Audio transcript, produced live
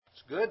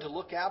good to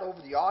look out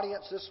over the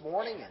audience this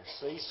morning and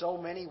see so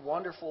many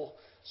wonderful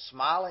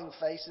smiling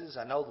faces.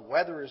 I know the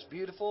weather is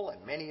beautiful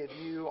and many of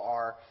you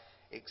are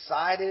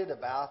excited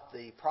about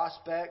the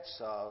prospects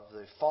of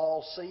the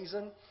fall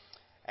season.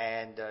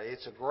 And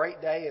it's a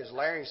great day, as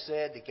Larry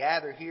said, to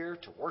gather here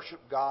to worship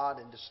God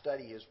and to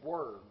study His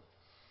Word.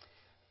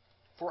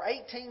 For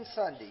 18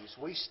 Sundays,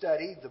 we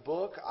studied the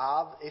book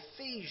of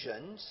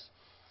Ephesians.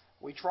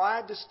 We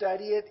tried to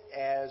study it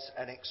as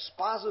an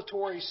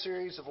expository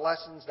series of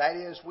lessons. That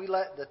is, we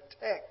let the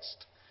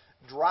text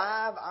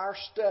drive our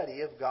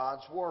study of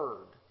God's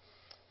Word.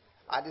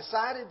 I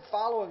decided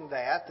following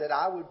that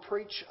I would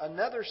preach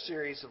another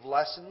series of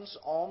lessons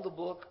on the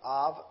book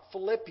of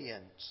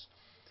Philippians.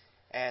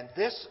 And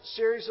this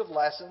series of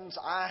lessons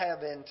I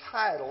have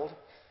entitled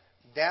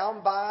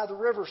Down by the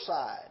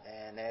Riverside.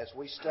 And as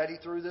we study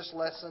through this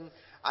lesson,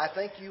 I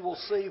think you will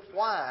see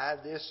why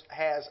this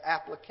has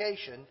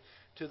application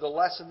to the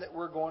lesson that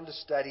we're going to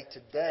study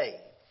today.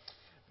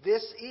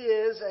 This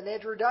is an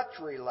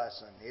introductory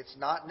lesson. It's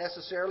not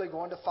necessarily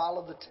going to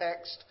follow the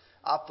text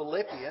of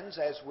Philippians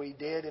as we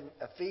did in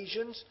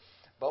Ephesians,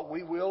 but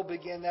we will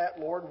begin that,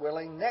 Lord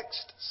willing,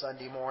 next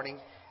Sunday morning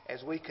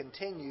as we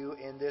continue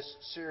in this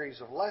series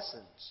of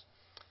lessons.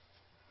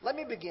 Let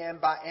me begin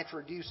by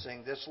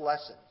introducing this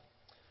lesson.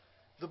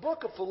 The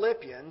book of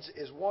Philippians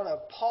is one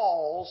of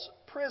Paul's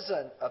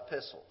prison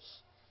epistles.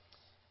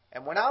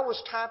 And when I was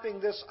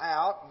typing this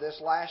out this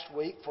last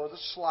week for the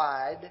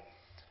slide,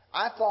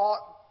 I thought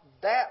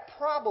that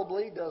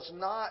probably does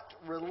not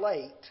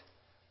relate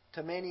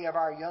to many of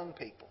our young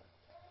people.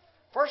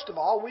 First of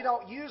all, we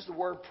don't use the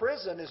word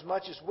prison as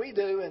much as we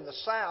do in the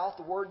South,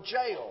 the word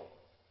jail.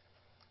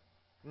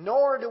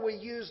 Nor do we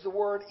use the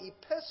word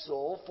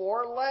epistle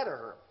for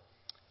letter.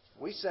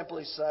 We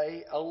simply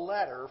say a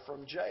letter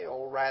from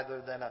jail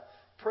rather than a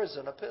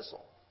prison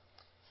epistle.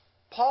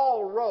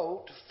 Paul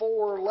wrote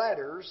 4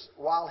 letters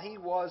while he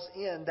was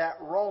in that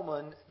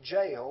Roman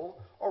jail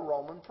or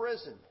Roman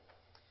prison.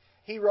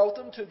 He wrote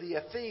them to the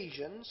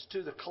Ephesians,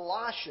 to the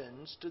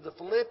Colossians, to the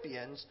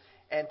Philippians,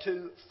 and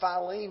to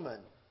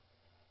Philemon.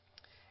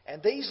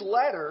 And these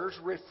letters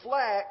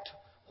reflect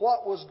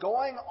what was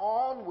going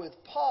on with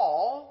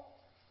Paul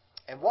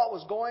and what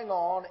was going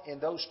on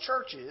in those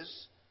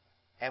churches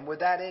and with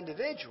that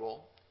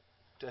individual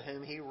to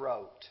whom he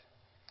wrote.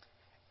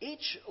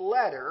 Each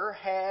letter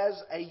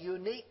has a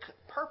unique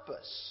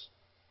purpose.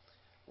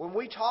 When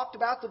we talked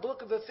about the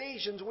book of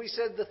Ephesians, we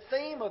said the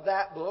theme of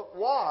that book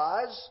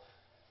was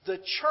the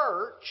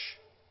church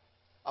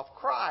of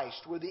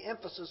Christ, with the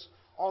emphasis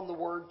on the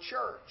word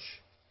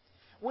church.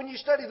 When you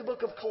study the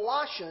book of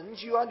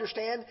Colossians, you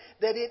understand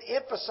that it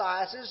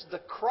emphasizes the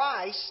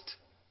Christ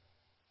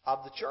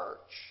of the church.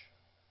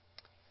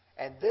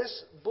 And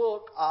this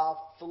book of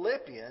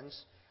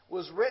Philippians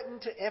was written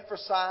to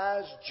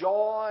emphasize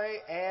joy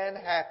and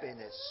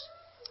happiness.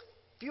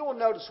 If you will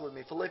notice with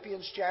me,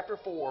 Philippians chapter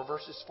 4,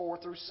 verses 4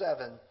 through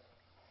 7.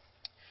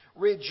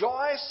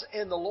 Rejoice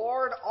in the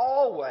Lord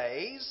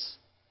always,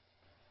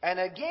 and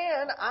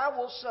again I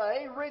will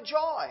say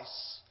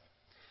rejoice.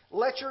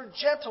 Let your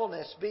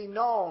gentleness be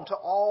known to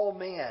all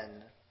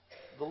men.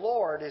 The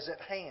Lord is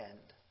at hand.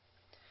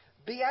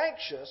 Be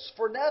anxious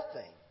for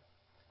nothing,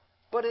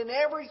 but in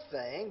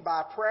everything,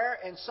 by prayer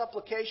and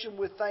supplication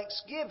with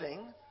thanksgiving,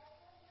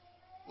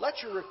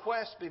 let your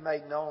requests be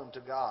made known to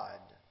God.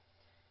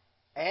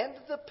 And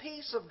the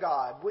peace of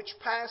God, which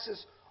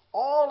passes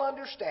all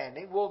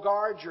understanding, will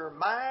guard your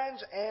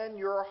minds and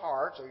your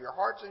hearts, or your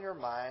hearts and your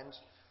minds,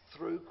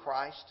 through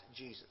Christ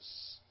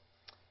Jesus.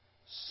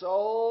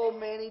 So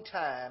many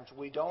times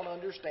we don't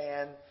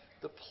understand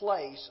the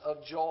place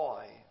of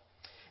joy.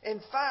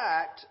 In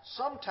fact,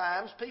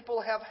 sometimes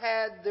people have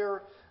had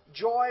their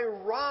joy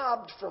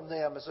robbed from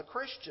them as a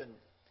Christian.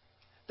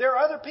 There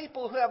are other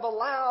people who have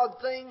allowed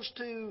things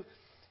to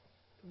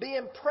be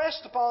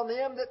impressed upon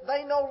them that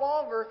they no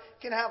longer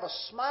can have a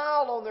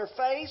smile on their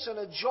face and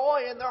a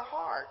joy in their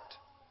heart.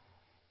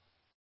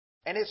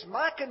 And it's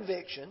my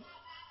conviction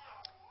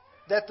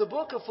that the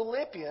book of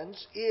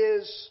Philippians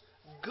is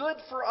good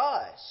for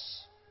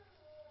us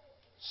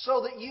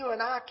so that you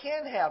and I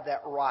can have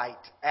that right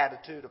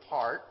attitude of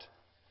heart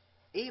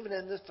even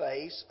in the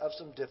face of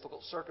some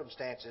difficult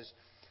circumstances.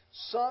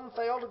 Some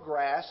fail to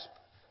grasp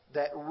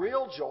that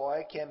real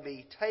joy cannot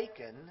be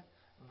taken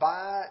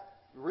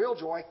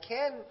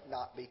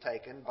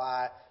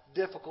by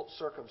difficult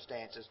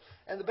circumstances.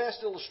 And the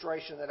best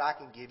illustration that I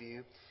can give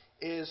you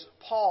is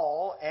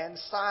Paul and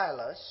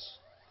Silas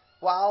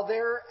while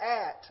they're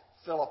at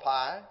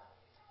Philippi.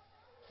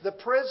 The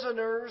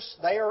prisoners,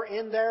 they are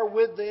in there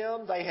with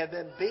them. They have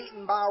been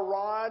beaten by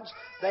rods.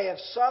 They have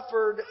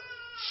suffered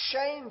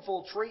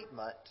shameful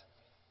treatment.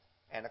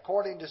 And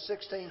according to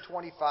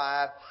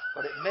 16:25,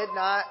 but at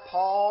midnight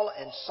Paul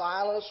and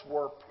Silas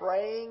were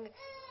praying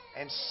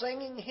and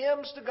singing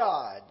hymns to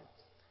God,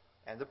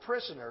 and the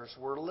prisoners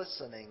were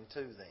listening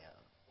to them.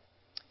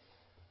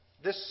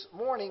 This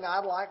morning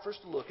I'd like for us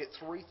to look at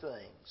 3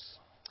 things.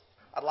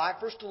 I'd like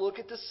for us to look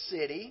at the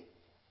city.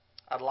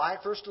 I'd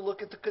like for us to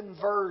look at the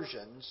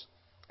conversions.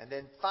 And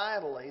then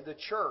finally the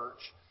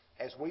church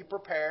as we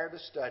prepare to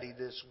study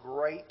this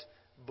great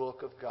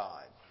book of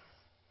God.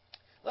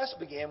 Let's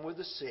begin with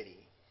the city.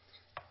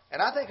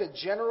 And I think a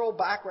general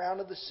background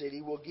of the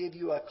city will give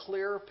you a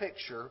clearer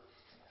picture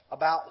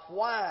about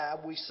why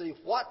we see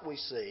what we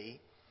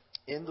see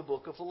in the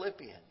book of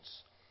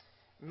Philippians.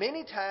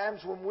 Many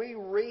times when we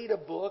read a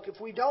book, if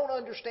we don't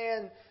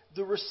understand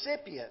the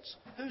recipients,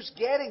 who's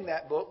getting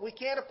that book, we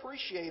can't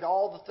appreciate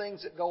all the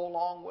things that go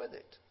along with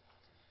it.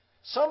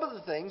 Some of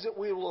the things that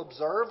we will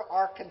observe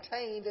are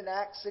contained in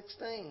Acts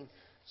 16.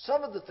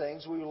 Some of the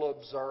things we will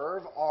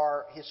observe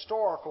are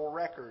historical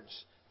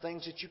records,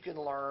 things that you can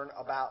learn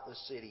about the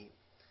city.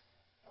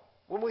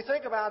 When we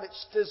think about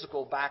its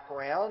physical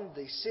background,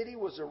 the city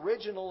was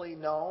originally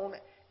known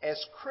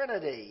as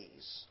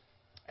Crinades,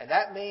 and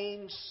that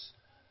means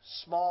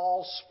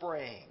small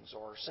springs,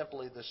 or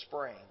simply the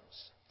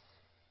springs.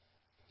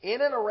 In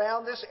and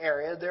around this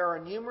area, there are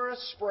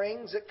numerous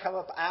springs that come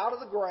up out of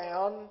the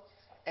ground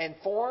and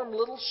form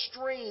little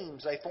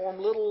streams. They form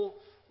little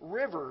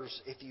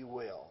rivers, if you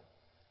will.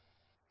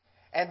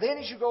 And then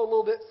as you go a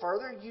little bit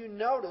further, you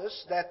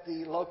notice that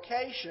the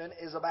location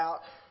is about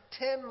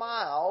 10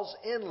 miles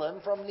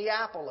inland from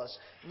Neapolis.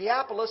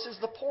 Neapolis is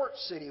the port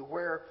city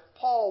where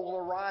Paul will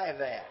arrive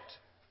at.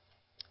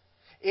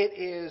 It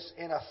is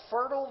in a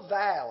fertile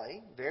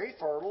valley, very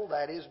fertile,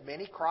 that is,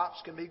 many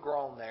crops can be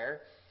grown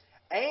there.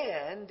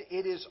 And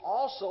it is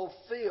also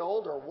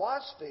filled, or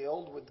was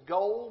filled, with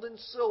gold and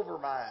silver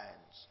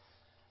mines.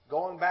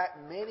 Going back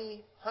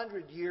many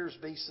hundred years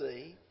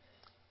BC,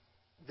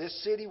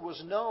 this city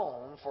was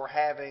known for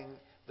having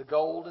the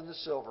gold and the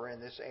silver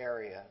in this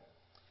area.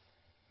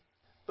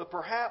 But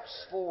perhaps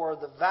for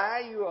the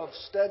value of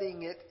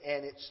studying it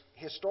and its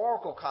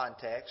historical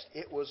context,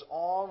 it was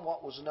on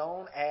what was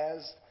known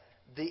as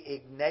the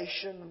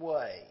Ignatian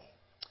Way.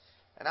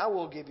 And I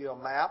will give you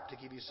a map to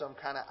give you some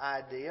kind of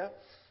idea.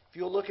 If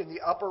you'll look in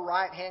the upper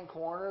right-hand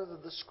corner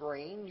of the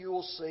screen, you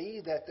will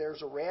see that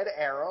there's a red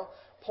arrow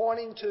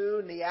pointing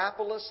to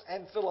Neapolis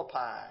and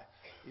Philippi.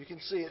 You can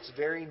see it's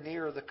very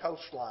near the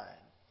coastline.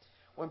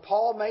 When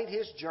Paul made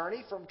his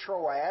journey from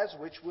Troas,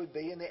 which would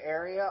be in the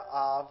area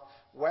of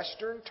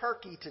western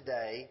Turkey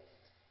today,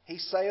 he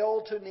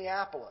sailed to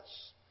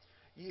Neapolis.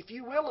 If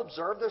you will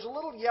observe, there's a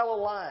little yellow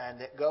line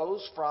that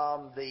goes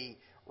from the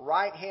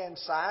right-hand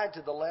side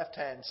to the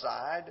left-hand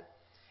side,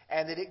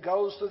 and that it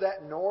goes through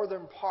that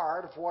northern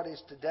part of what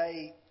is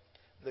today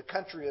the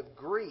country of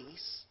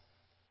Greece.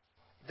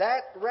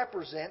 That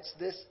represents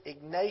this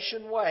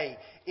Ignatian Way.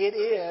 It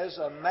is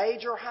a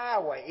major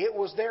highway. It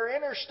was their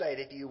interstate,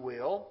 if you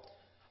will,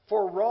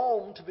 for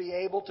Rome to be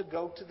able to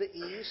go to the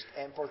east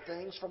and for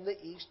things from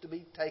the east to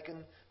be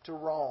taken to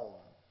Rome.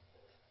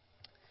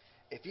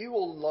 If you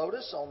will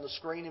notice on the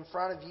screen in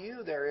front of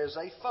you, there is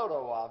a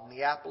photo of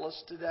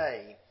Neapolis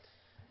today.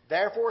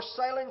 Therefore,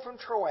 sailing from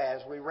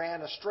Troas, we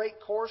ran a straight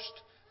course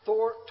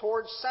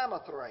towards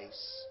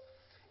Samothrace,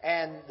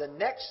 and the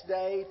next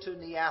day to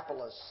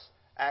Neapolis.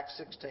 Acts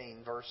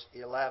 16, verse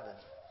 11.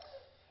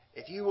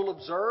 If you will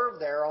observe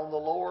there on the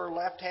lower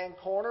left-hand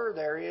corner,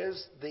 there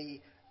is the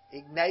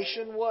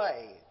Ignatian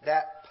Way,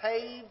 that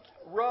paved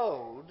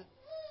road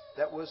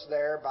that was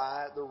there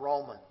by the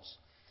Romans.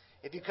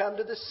 If you come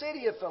to the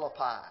city of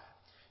Philippi,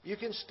 you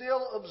can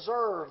still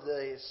observe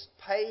this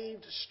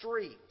paved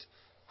street.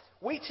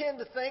 We tend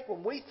to think,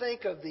 when we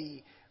think of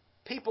the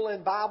people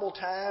in Bible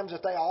times,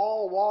 that they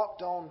all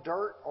walked on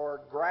dirt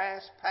or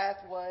grass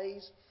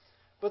pathways.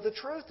 But the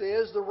truth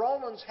is, the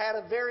Romans had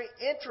a very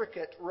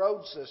intricate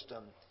road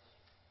system.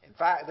 In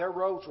fact, their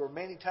roads were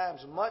many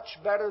times much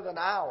better than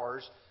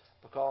ours,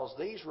 because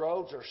these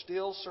roads are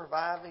still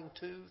surviving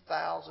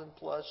 2,000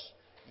 plus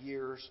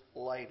years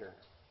later.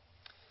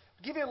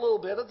 I'll give you a little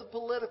bit of the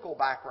political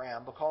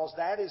background, because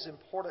that is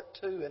important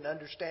too in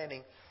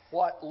understanding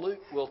what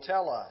Luke will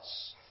tell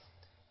us.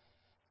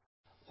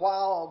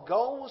 While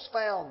gold was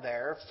found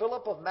there,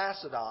 Philip of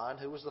Macedon,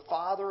 who was the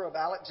father of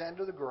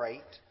Alexander the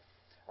Great,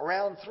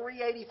 around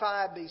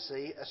 385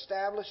 BC,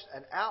 established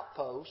an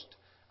outpost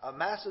of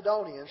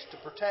Macedonians to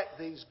protect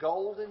these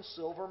gold and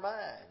silver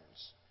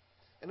mines.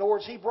 In other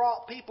words, he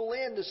brought people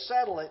in to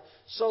settle it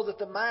so that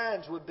the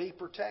mines would be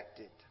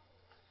protected.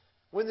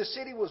 When the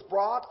city was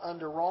brought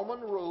under Roman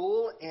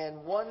rule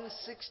in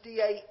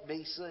 168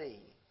 BC,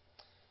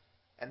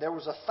 and there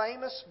was a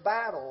famous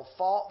battle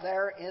fought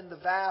there in the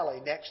valley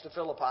next to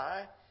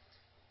Philippi.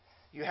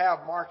 You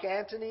have Mark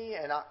Antony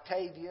and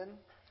Octavian,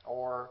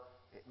 or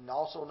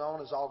also known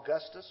as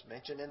Augustus,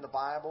 mentioned in the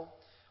Bible.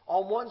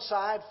 On one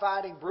side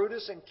fighting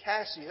Brutus and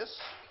Cassius,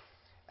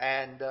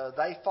 and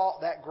they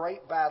fought that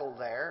great battle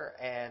there,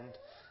 and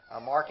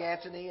Mark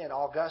Antony and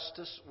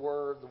Augustus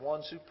were the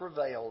ones who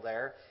prevailed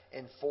there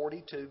in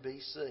 42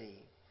 BC.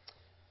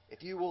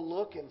 If you will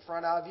look in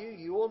front of you,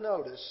 you will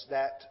notice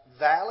that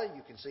valley.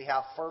 You can see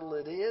how fertile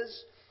it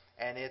is.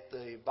 And at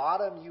the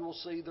bottom, you will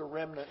see the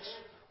remnants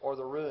or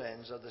the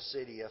ruins of the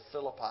city of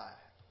Philippi.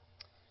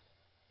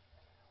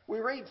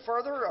 We read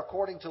further,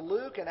 according to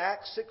Luke, in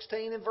Acts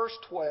 16 and verse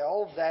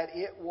 12, that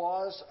it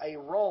was a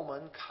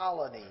Roman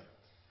colony.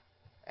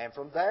 And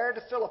from there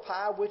to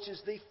Philippi, which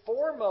is the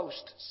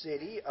foremost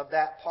city of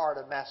that part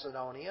of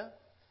Macedonia,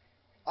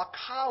 a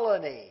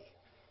colony.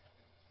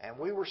 And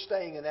we were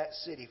staying in that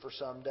city for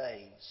some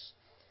days.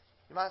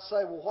 You might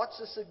say, well, what's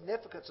the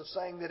significance of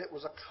saying that it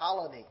was a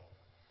colony?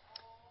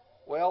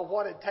 Well,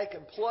 what had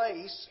taken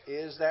place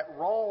is that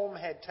Rome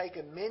had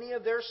taken many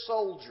of their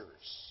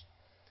soldiers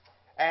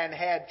and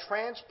had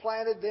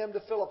transplanted them to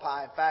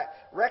Philippi. In fact,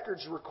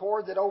 records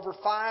record that over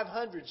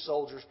 500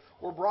 soldiers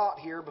were brought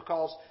here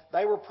because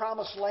they were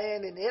promised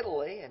land in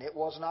Italy and it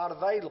was not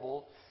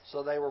available.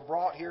 So they were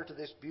brought here to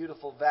this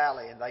beautiful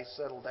valley and they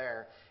settled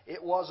there.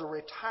 It was a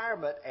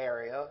retirement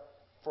area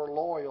for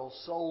loyal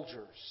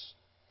soldiers.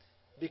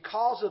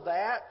 Because of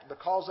that,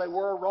 because they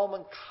were a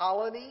Roman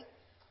colony,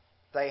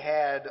 they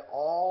had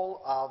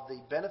all of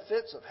the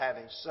benefits of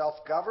having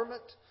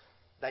self-government.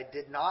 They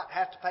did not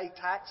have to pay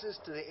taxes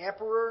to the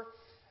emperor.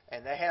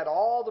 And they had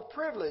all the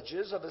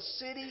privileges of a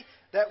city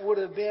that would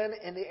have been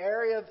in the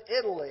area of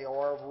Italy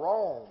or of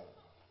Rome.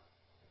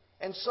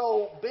 And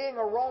so, being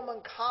a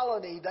Roman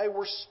colony, they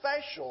were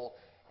special.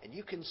 And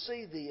you can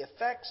see the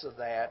effects of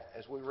that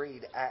as we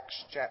read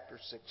Acts chapter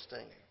 16.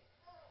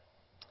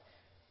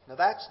 Now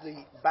that's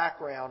the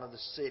background of the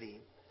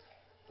city.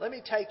 Let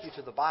me take you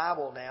to the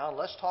Bible now and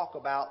let's talk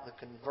about the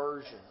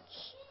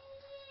conversions.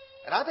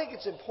 And I think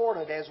it's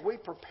important as we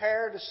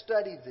prepare to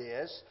study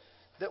this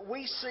that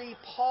we see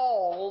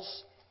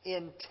Paul's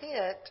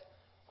intent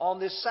on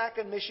this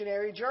second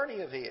missionary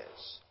journey of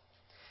his.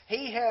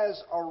 He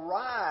has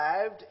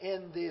arrived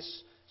in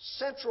this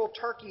central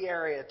Turkey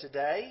area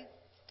today,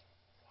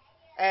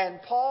 and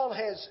Paul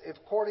has,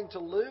 according to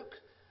Luke,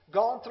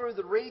 gone through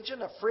the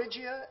region of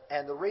Phrygia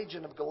and the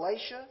region of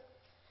Galatia,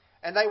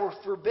 and they were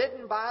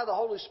forbidden by the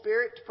Holy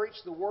Spirit to preach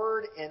the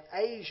Word in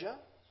Asia.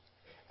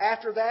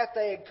 After that,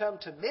 they had come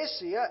to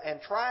Mysia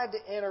and tried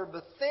to enter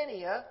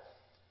Bithynia,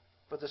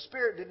 but the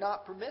Spirit did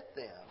not permit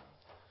them.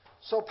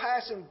 So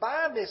passing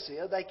by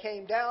Mysia, they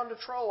came down to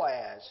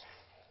Troas.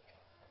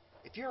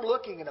 If you're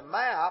looking at a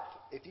map,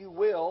 if you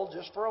will,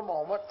 just for a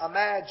moment,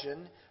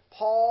 imagine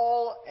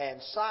Paul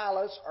and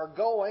Silas are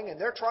going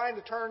and they're trying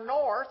to turn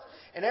north.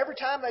 And every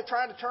time they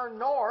try to turn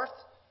north,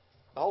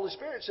 the Holy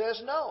Spirit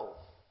says no.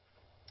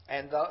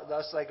 And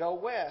thus they go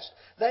west.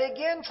 They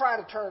again try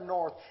to turn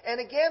north. And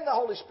again the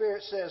Holy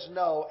Spirit says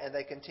no. And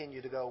they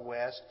continue to go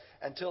west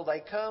until they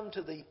come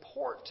to the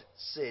port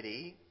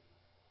city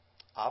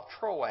of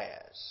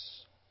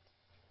Troas.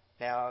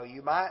 Now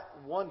you might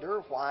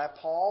wonder why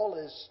Paul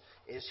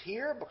is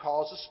here.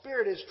 Because the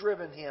Spirit has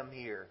driven him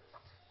here.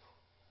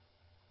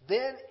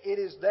 Then it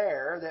is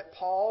there that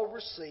Paul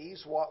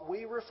receives what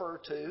we refer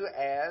to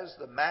as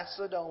the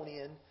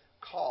Macedonian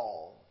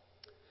call.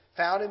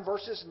 Found in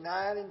verses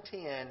 9 and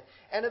 10.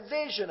 And a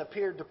vision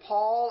appeared to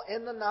Paul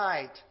in the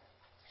night.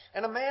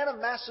 And a man of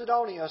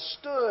Macedonia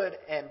stood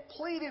and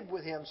pleaded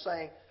with him,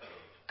 saying,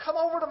 "Come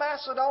over to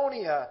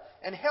Macedonia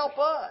and help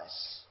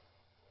us."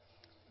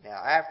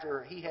 Now,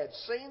 after he had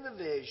seen the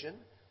vision,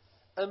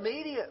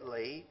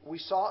 immediately we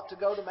sought to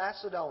go to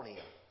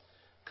Macedonia,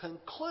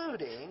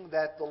 concluding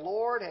that the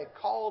Lord had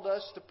called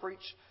us to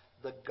preach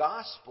the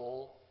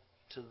gospel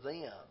to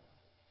them.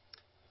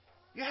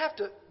 You have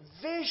to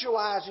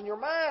visualize in your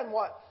mind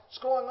what's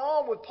going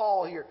on with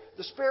Paul here.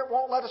 The Spirit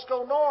won't let us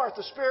go north.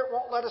 The Spirit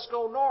won't let us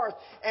go north.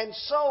 And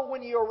so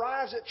when he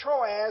arrives at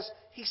Troas,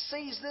 he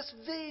sees this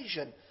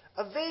vision.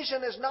 A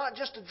vision is not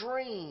just a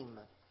dream.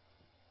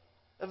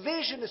 A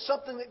vision is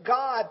something that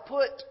God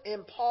put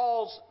in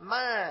Paul's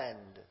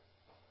mind.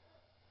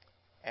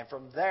 And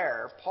from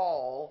there,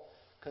 Paul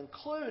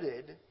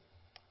concluded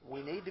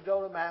we need to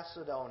go to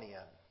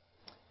Macedonia.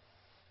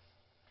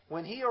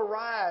 When he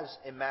arrives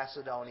in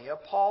Macedonia,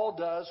 Paul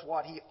does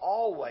what he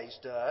always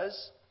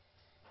does,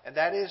 and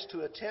that is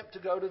to attempt to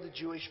go to the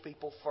Jewish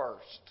people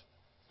first.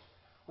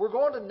 We're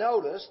going to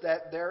notice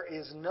that there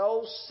is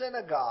no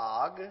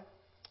synagogue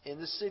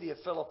in the city of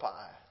Philippi.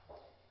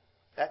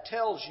 That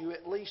tells you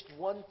at least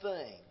one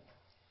thing.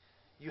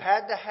 You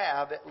had to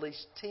have at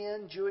least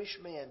 10 Jewish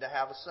men to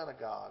have a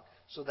synagogue,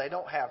 so they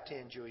don't have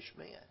 10 Jewish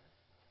men.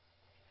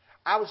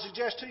 I would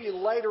suggest to you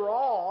later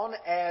on,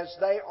 as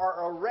they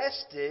are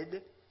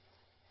arrested,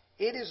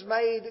 it is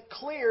made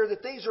clear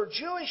that these are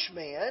Jewish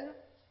men,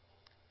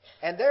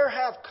 and they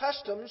have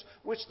customs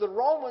which the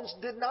Romans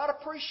did not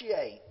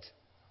appreciate.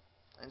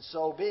 And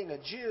so being a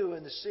Jew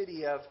in the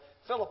city of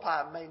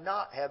Philippi may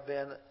not have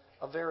been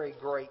a very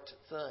great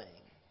thing.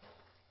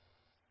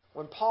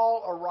 When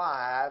Paul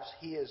arrives,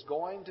 he is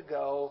going to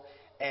go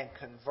and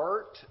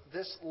convert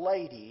this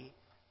lady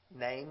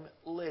named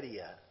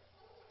Lydia.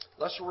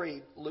 Let's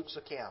read Luke's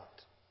account.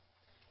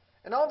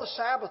 And on the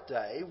Sabbath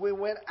day, we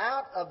went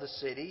out of the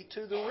city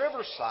to the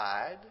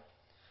Riverside,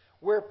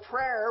 where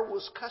prayer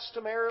was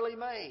customarily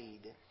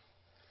made.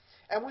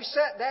 And we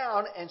sat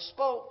down and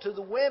spoke to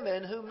the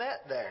women who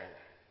met there.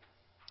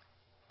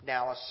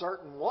 Now a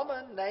certain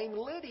woman named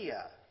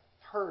Lydia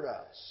heard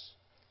us.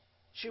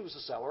 She was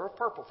a seller of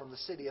purple from the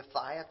city of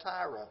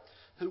Thyatira,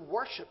 who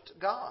worshipped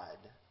God.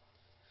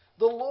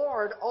 The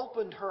Lord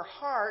opened her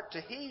heart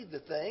to heed the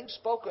things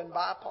spoken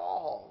by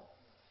Paul.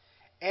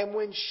 And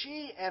when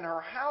she and her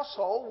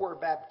household were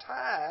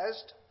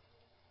baptized,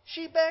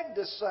 she begged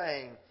us,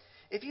 saying,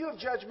 If you have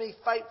judged me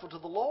faithful to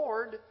the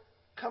Lord,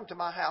 come to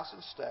my house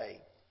and stay.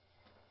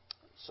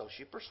 So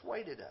she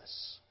persuaded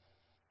us.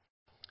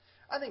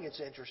 I think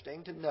it's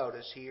interesting to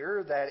notice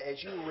here that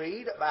as you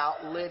read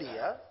about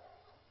Lydia,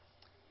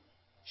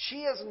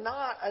 she is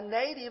not a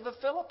native of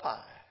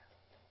Philippi.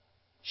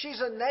 She's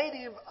a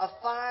native of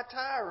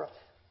Thyatira.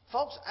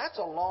 Folks, that's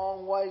a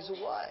long ways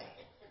away.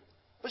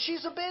 But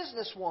she's a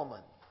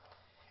businesswoman.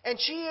 And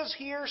she is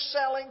here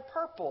selling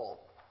purple.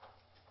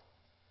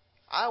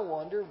 I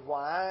wondered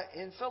why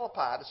in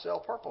Philippi to sell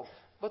purple.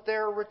 But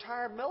there are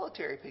retired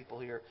military people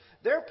here.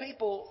 There are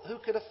people who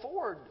could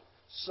afford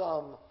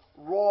some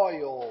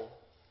royal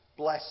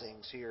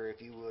blessings here,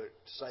 if you would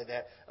say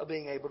that, of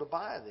being able to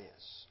buy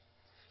this.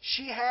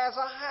 She has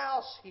a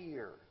house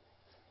here.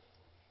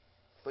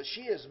 But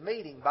she is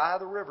meeting by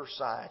the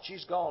riverside.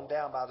 She's gone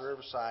down by the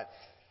riverside.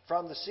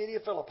 From the city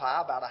of Philippi,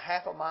 about a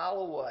half a mile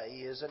away,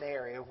 is an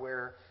area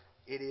where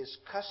it is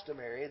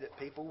customary that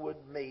people would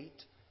meet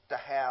to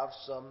have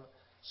some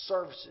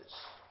services.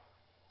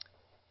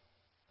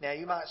 Now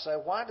you might say,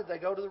 why did they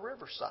go to the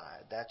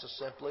riverside? That's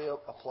simply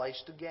a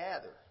place to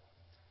gather.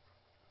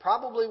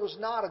 Probably was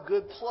not a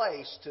good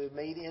place to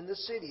meet in the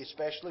city,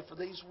 especially for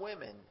these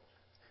women.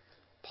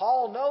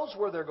 Paul knows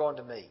where they're going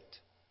to meet.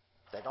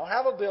 They don't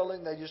have a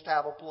building, they just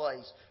have a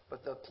place.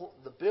 But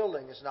the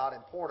building is not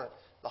important.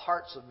 The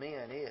hearts of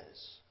men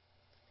is.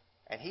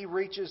 And he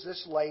reaches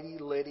this lady,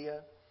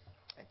 Lydia,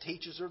 and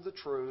teaches her the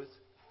truth.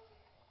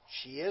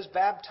 She is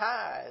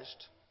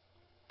baptized,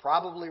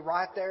 probably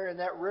right there in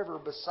that river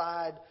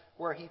beside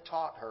where he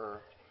taught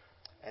her.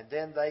 And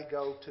then they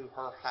go to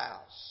her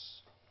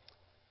house.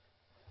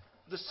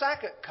 The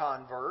second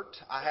convert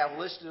I have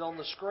listed on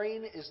the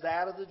screen is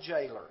that of the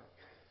jailer.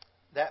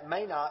 That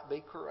may not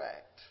be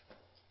correct.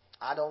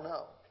 I don't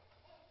know.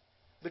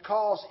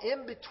 Because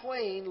in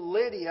between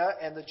Lydia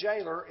and the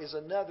jailer is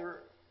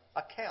another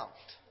account.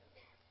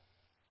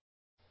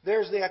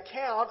 There's the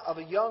account of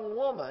a young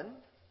woman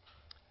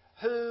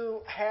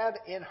who had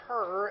in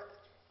her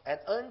an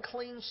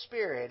unclean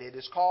spirit. It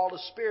is called a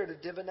spirit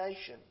of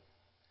divination.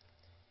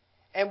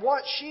 And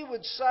what she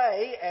would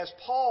say as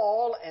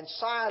Paul and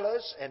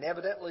Silas, and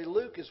evidently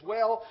Luke as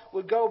well,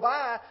 would go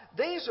by,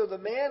 these are the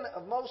men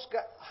of Most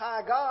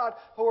High God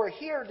who are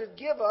here to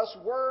give us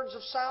words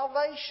of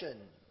salvation.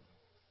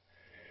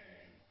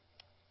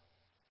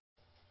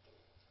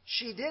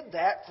 She did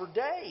that for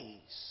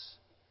days.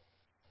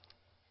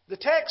 The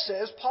text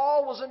says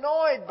Paul was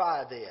annoyed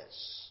by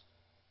this.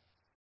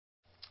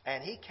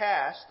 And he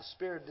cast the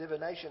spirit of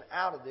divination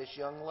out of this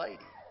young lady.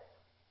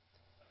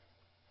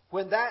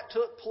 When that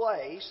took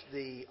place,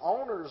 the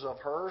owners of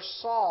her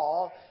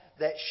saw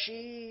that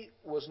she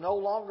was no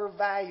longer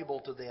valuable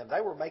to them.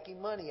 They were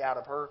making money out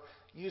of her,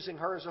 using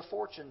her as a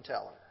fortune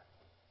teller.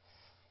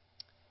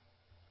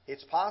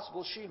 It's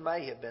possible she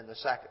may have been the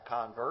second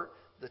convert.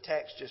 The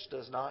text just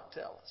does not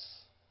tell us.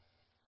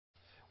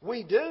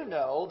 We do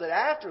know that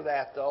after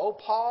that, though,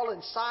 Paul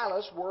and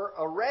Silas were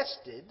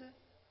arrested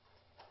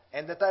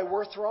and that they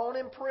were thrown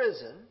in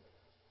prison,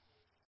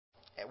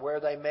 where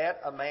they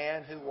met a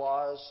man who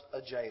was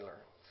a jailer.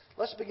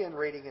 Let's begin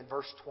reading in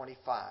verse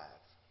 25.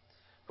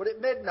 But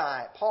at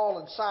midnight, Paul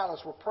and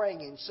Silas were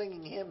praying and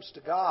singing hymns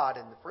to God,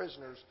 and the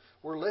prisoners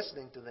were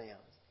listening to them.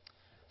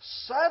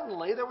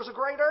 Suddenly there was a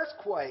great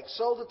earthquake,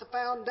 so that the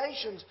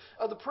foundations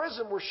of the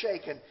prison were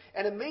shaken,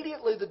 and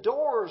immediately the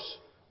doors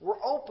were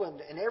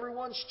opened, and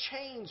everyone's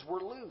chains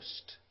were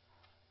loosed.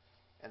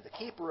 And the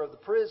keeper of the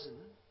prison,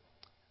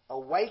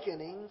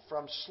 awakening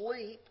from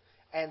sleep,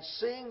 and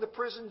seeing the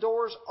prison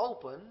doors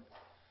open,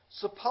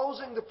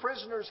 supposing the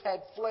prisoners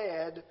had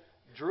fled,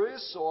 drew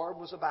his sword,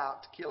 was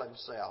about to kill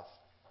himself.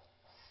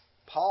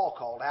 Paul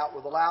called out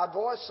with a loud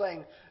voice,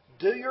 saying,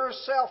 Do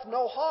yourself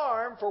no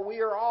harm, for we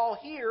are all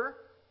here.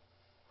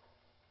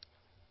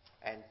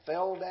 And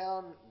fell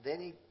down.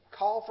 Then he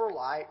called for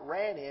light,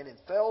 ran in, and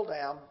fell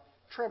down,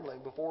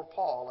 trembling before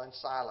Paul and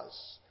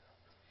Silas.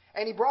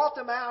 And he brought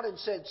them out and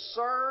said,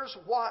 Sirs,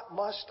 what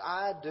must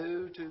I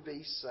do to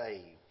be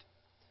saved?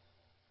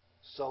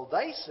 So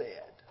they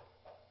said,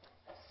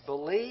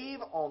 Believe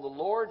on the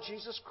Lord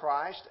Jesus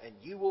Christ, and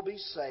you will be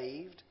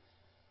saved,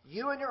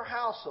 you and your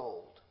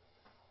household.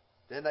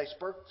 Then they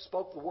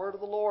spoke the word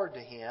of the Lord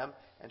to him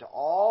and to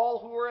all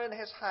who were in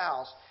his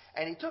house.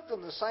 And he took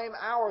them the same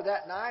hour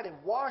that night and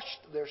washed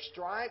their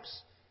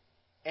stripes.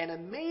 And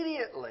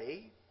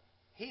immediately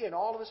he and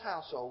all of his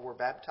household were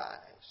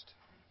baptized.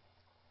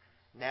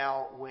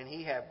 Now when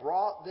he had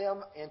brought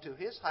them into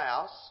his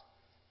house,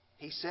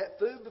 he set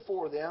food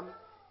before them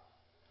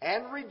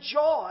and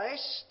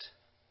rejoiced,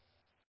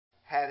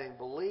 having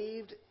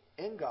believed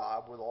in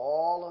God with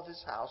all of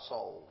his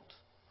household.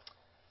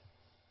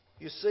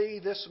 You see,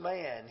 this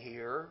man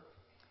here,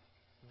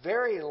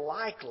 very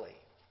likely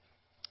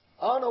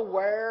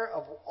unaware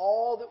of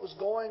all that was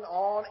going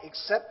on,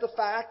 except the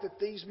fact that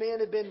these men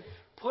had been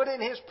put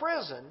in his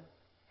prison,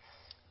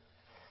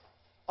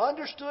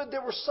 understood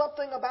there was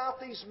something about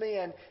these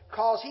men,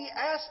 because he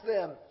asked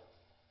them,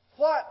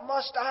 "What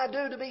must I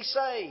do to be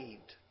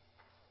saved?"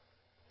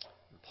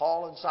 And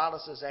Paul and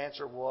Silas's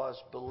answer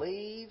was,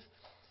 "Believe."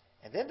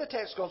 And then the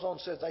text goes on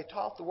and says they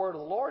taught the word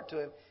of the Lord to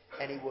him,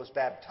 and he was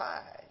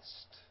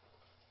baptized.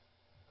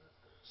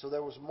 So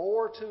there was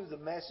more to the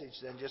message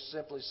than just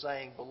simply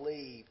saying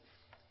believe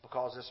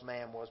because this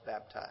man was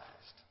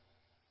baptized.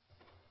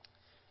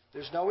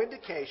 There's no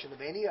indication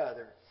of any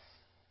other,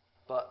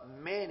 but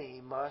many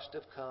must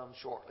have come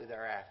shortly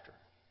thereafter.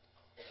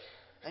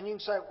 And you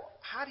can say, well,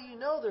 how do you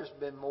know there's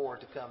been more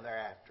to come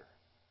thereafter?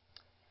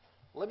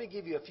 Let me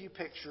give you a few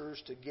pictures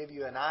to give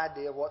you an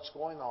idea of what's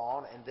going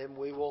on, and then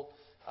we will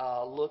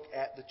look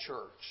at the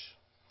church.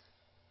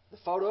 The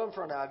photo in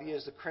front of you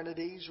is the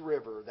Crinades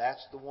River.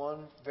 That's the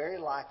one very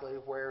likely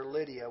where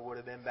Lydia would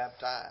have been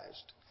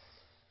baptized.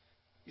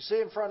 You see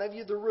in front of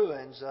you the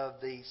ruins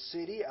of the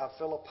city of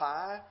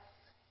Philippi.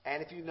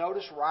 And if you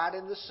notice, right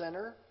in the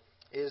center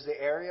is the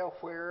area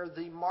where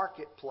the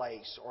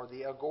marketplace or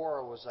the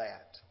agora was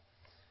at.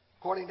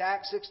 According to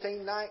Acts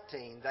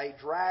 16:19, they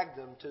dragged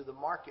them to the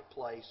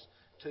marketplace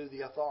to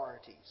the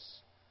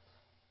authorities.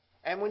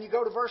 And when you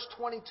go to verse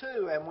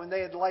 22, and when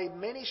they had laid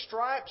many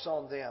stripes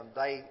on them,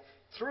 they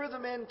threw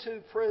them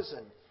into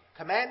prison,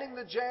 commanding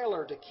the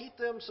jailer to keep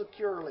them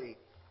securely.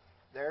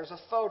 There's a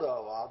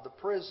photo of the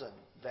prison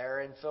there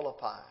in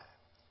Philippi.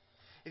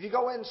 If you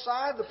go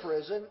inside the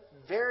prison,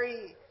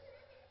 very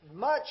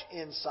much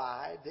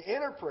inside, the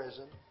inner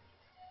prison,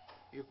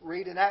 you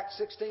read in Acts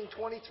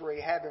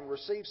 16:23, having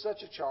received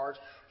such a charge,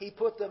 he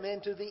put them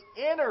into the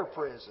inner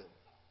prison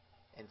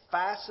and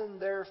fastened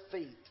their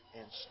feet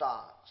in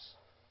stocks.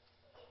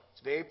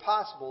 It's very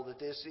possible that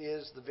this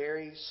is the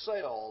very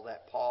cell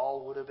that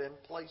Paul would have been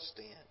placed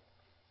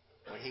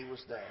in when he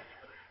was there.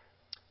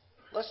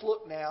 Let's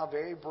look now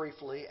very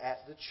briefly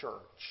at the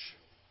church.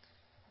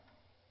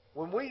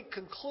 When we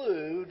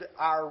conclude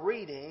our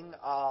reading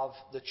of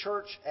the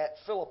church at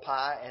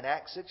Philippi in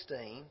Acts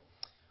 16,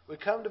 we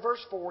come to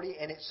verse 40,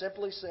 and it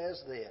simply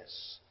says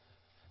this: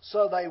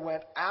 "So they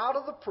went out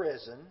of the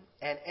prison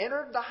and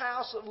entered the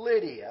house of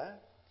Lydia,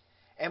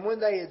 and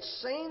when they had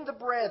seen the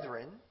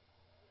brethren,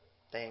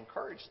 they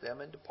encouraged them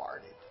and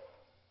departed."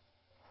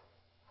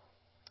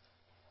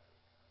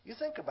 You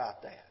think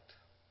about that.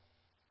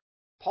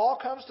 Paul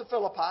comes to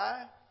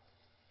Philippi.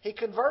 He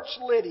converts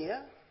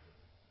Lydia.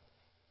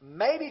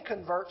 Maybe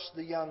converts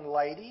the young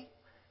lady.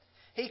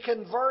 He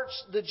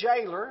converts the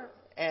jailer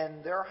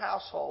and their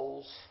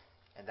households.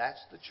 And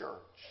that's the church.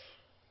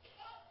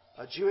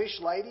 A Jewish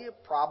lady,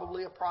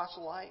 probably a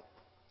proselyte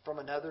from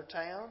another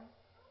town.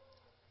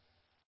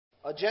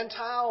 A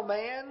Gentile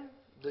man,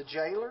 the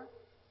jailer.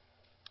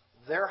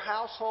 Their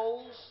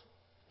households.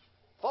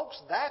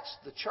 Folks, that's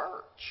the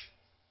church.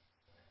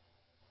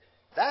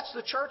 That's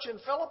the church in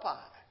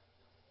Philippi.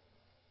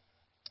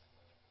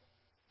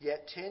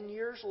 Yet 10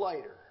 years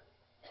later,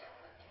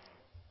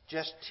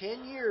 just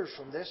 10 years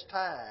from this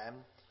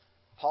time,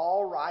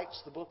 Paul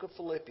writes the book of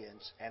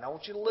Philippians. And I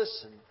want you to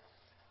listen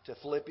to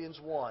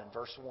Philippians 1,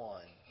 verse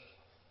 1.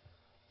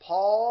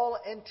 "Paul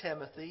and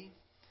Timothy,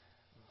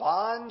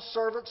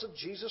 bondservants of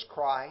Jesus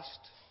Christ,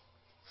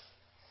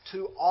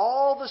 to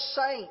all the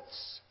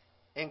saints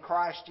in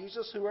Christ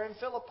Jesus who are in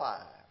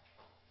Philippi,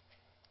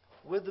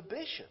 with the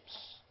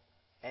bishops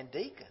and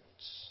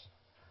deacons."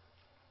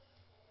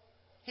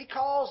 He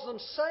calls them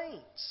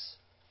saints.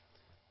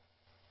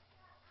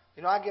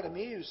 You know, I get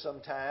amused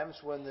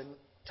sometimes when the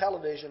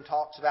television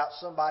talks about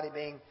somebody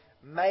being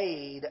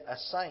made a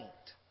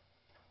saint.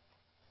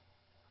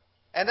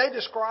 And they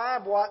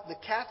describe what the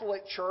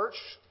Catholic Church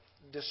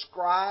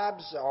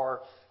describes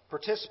or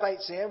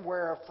participates in,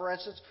 where, for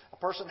instance, a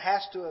person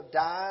has to have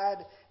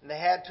died and they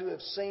had to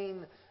have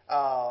seen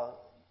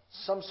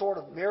some sort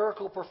of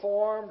miracle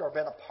performed or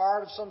been a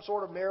part of some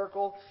sort of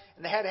miracle,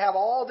 and they had to have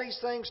all these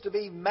things to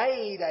be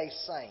made a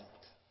saint.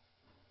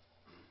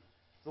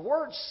 The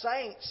word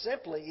saint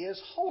simply is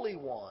Holy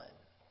One.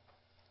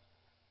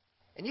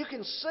 And you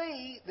can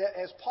see that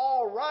as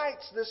Paul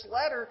writes this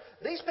letter,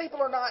 these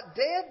people are not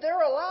dead, they're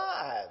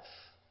alive.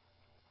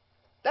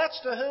 That's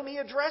to whom he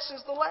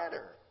addresses the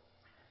letter.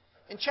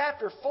 In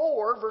chapter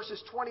 4,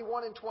 verses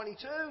 21 and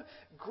 22,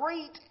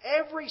 "Greet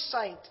every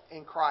saint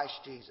in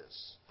Christ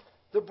Jesus.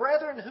 The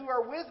brethren who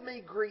are with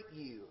me greet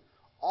you.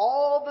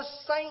 All the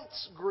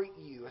saints greet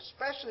you,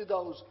 especially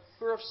those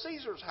who are of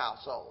Caesar's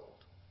household."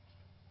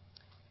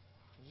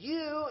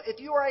 You,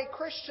 if you are a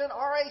Christian,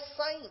 are a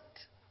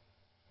saint,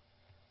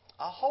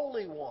 a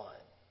holy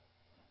one.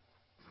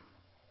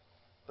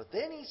 But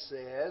then he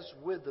says,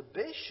 with the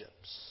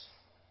bishops.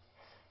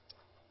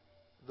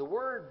 The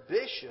word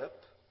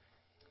bishop,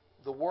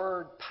 the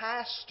word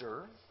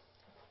pastor,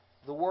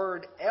 the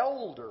word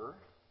elder,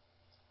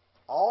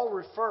 all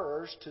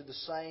refers to the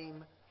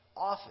same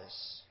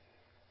office.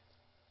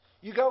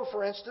 You go,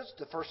 for instance,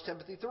 to 1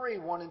 Timothy 3,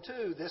 1 and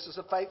 2. "This is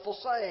a faithful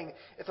saying.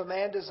 If a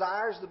man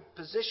desires the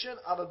position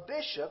of a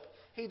bishop,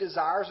 he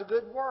desires a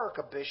good work.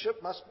 A bishop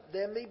must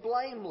then be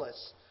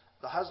blameless,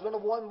 the husband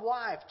of one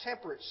wife,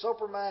 temperate,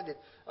 sober-minded,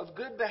 of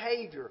good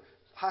behavior,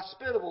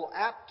 hospitable,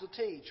 apt to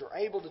teach, or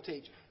able to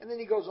teach. And then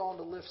he goes on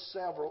to list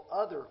several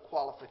other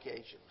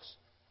qualifications.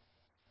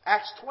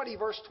 Acts 20,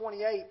 verse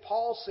 28,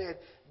 Paul said,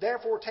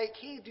 "Therefore take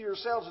heed to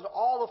yourselves and to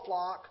all the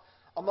flock,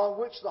 among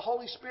which the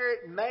Holy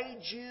Spirit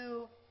made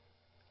you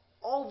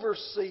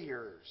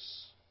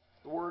overseers."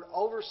 The word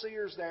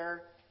overseers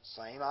there,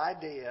 same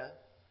idea.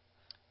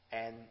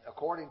 And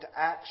according to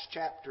Acts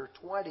chapter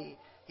 20,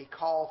 he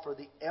called for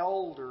the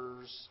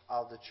elders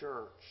of the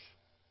church.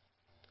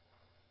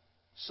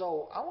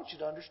 So I want you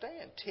to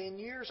understand, 10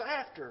 years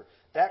after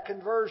that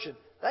conversion,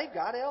 they've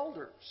got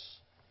elders.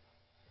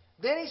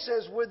 Then he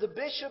says, with the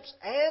bishops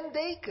and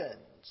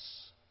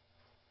deacons.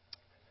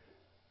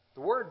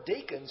 The word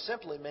deacon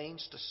simply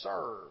means to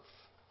serve.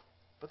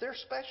 But they're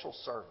special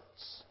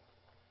servants.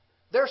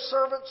 They're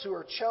servants who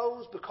are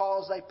chose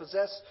because they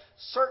possess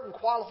certain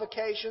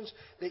qualifications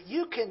that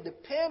you can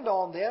depend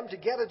on them to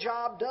get a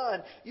job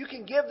done. You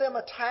can give them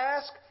a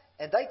task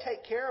and they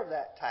take care of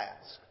that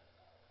task.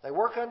 They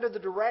work under the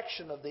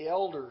direction of the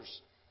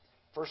elders.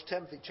 1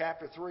 Timothy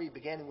chapter 3,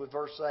 beginning with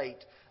verse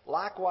 8.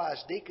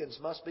 "Likewise, deacons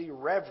must be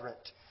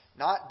reverent,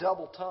 not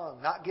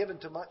double-tongued, not given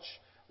to much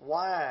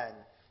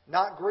wine,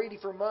 not greedy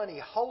for money,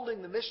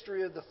 holding the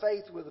mystery of the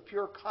faith with a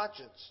pure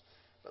conscience.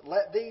 But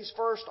let these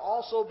first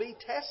also be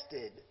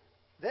tested.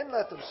 Then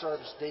let them serve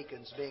as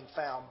deacons, being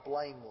found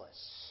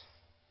blameless."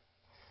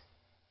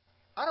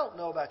 I don't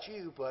know about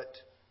you,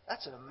 but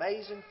that's an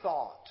amazing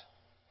thought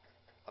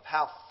of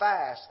how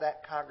fast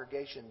that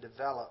congregation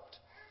developed.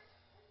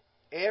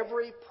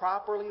 Every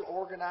properly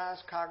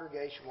organized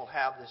congregation will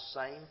have this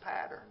same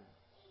pattern.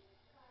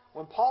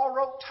 When Paul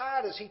wrote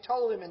Titus, he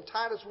told him in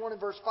Titus 1 and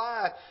verse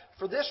 5,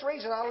 "For this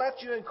reason I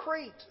left you in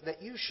Crete,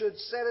 that you should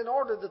set in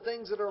order the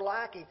things that are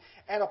lacking,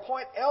 and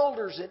appoint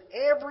elders in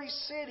every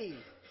city,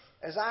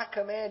 as I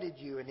commanded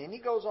you." And then he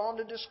goes on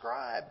to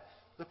describe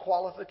the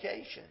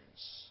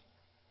qualifications.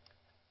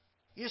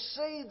 You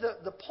see,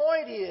 the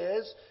point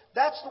is,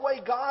 that's the way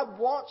God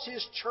wants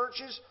His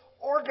churches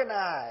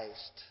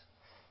organized.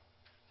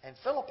 And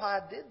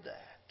Philippi did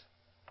that.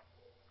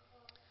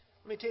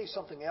 Let me tell you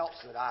something else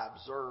that I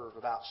observe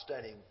about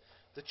studying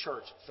the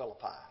church at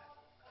Philippi.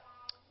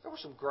 There were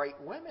some great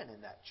women in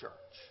that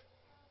church.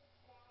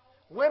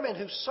 Women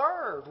who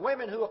served,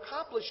 women who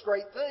accomplished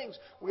great things.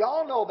 We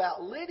all know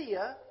about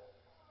Lydia,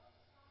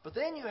 but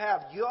then you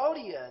have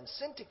Euodia and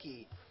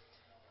Syntyche.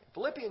 In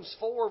Philippians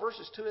 4,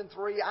 verses 2 and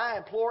 3, "I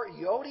implore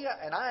Euodia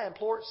and I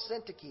implore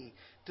Syntyche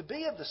to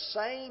be of the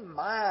same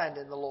mind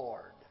in the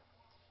Lord.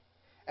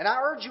 And I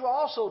urge you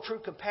also, true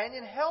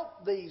companion,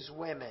 help these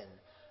women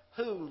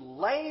who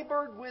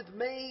labored with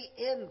me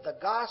in the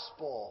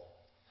gospel,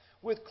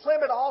 with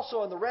Clement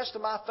also and the rest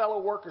of my fellow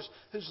workers,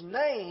 whose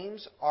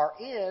names are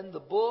in the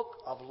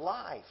book of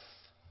life."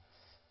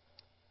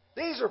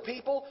 These are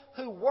people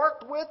who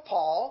worked with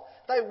Paul.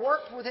 They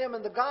worked with him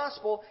in the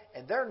gospel,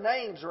 and their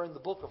names are in the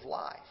book of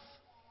life.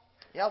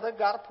 Yeah, they've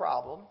got a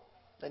problem.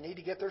 They need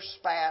to get their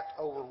spat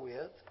over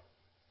with.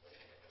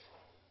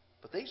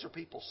 But these are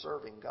people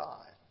serving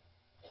God.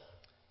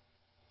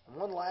 And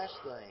one last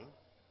thing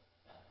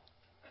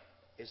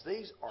is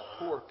these are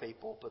poor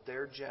people, but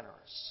they're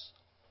generous.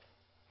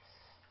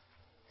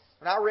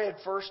 When I read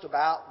first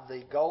about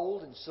the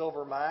gold and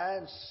silver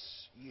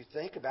mines, you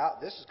think about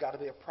this has got to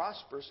be a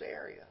prosperous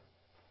area.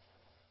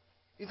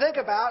 You think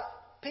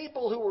about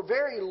people who were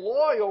very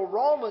loyal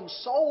Roman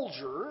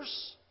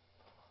soldiers,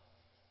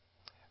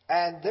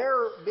 and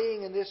they're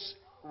being in this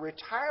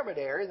retirement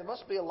area. There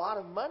must be a lot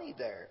of money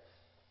there.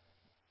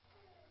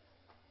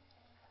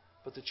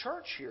 But the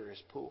church here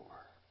is poor.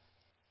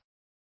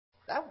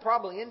 That would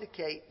probably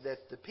indicate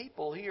that the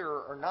people here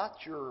are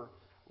not your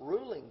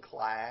ruling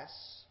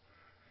class,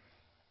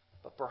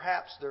 but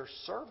perhaps they're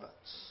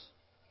servants,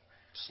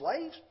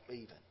 slaves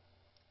even.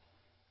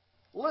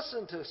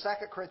 Listen to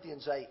 2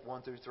 Corinthians 8,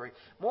 1 through 3.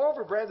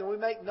 "Moreover, brethren, we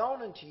make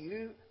known unto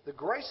you the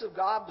grace of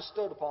God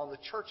bestowed upon the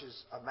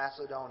churches of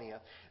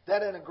Macedonia,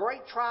 that in a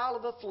great trial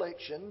of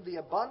affliction, the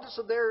abundance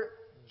of their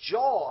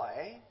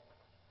joy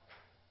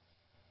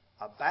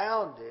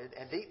abounded,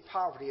 and deep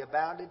poverty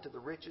abounded to the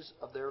riches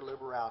of their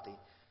liberality."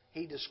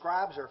 He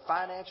describes their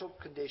financial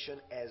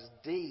condition as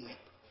deep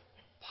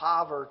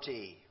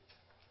poverty.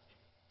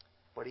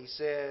 But he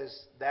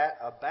says that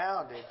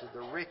abounded to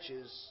the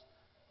riches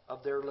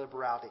of their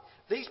liberality.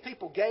 These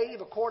people gave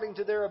according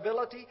to their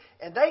ability,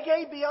 and they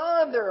gave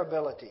beyond their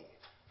ability.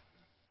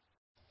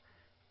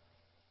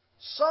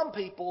 Some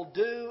people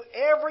do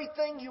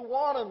everything you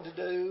want them to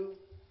do,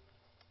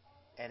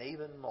 and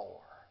even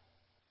more.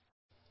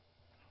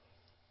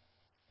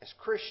 As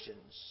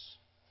Christians,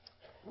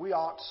 we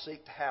ought to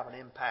seek to have an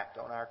impact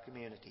on our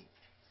community.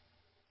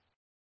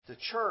 The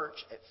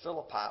church at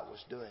Philippi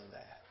was doing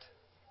that.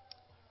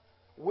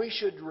 We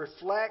should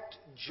reflect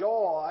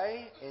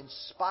joy in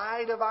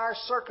spite of our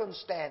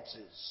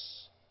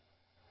circumstances.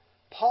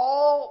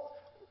 Paul,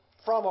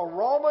 from a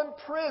Roman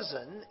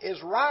prison,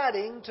 is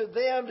writing to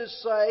them to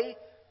say,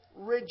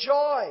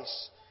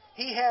 "Rejoice."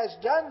 He has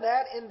done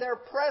that in their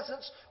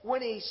presence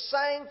when he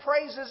sang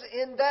praises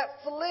in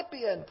that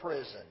Philippian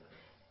prison.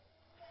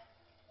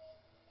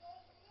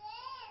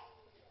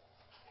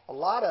 A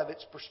lot of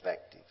it's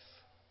perspective.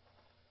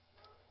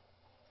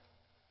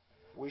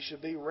 We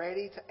should be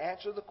ready to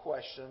answer the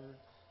question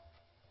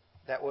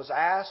that was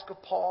asked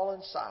of Paul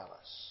and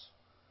Silas.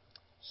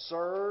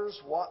 Sirs,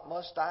 what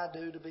must I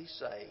do to be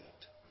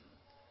saved?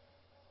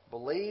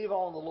 Believe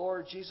on the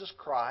Lord Jesus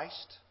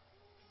Christ,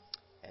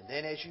 and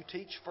then as you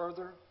teach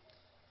further,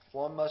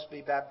 one must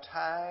be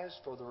baptized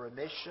for the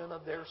remission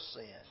of their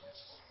sins.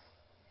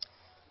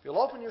 If you'll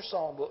open your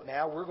songbook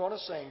now, we're going to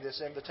sing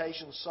this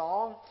invitation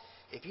song.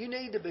 If you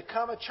need to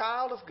become a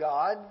child of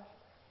God,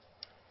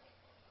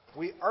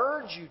 we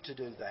urge you to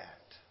do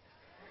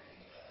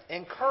that.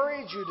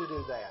 Encourage you to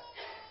do that.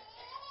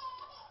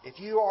 If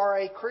you are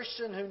a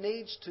Christian who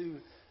needs to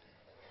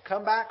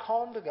come back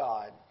home to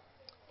God,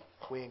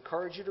 we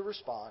encourage you to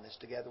respond as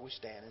together we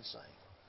stand and sing.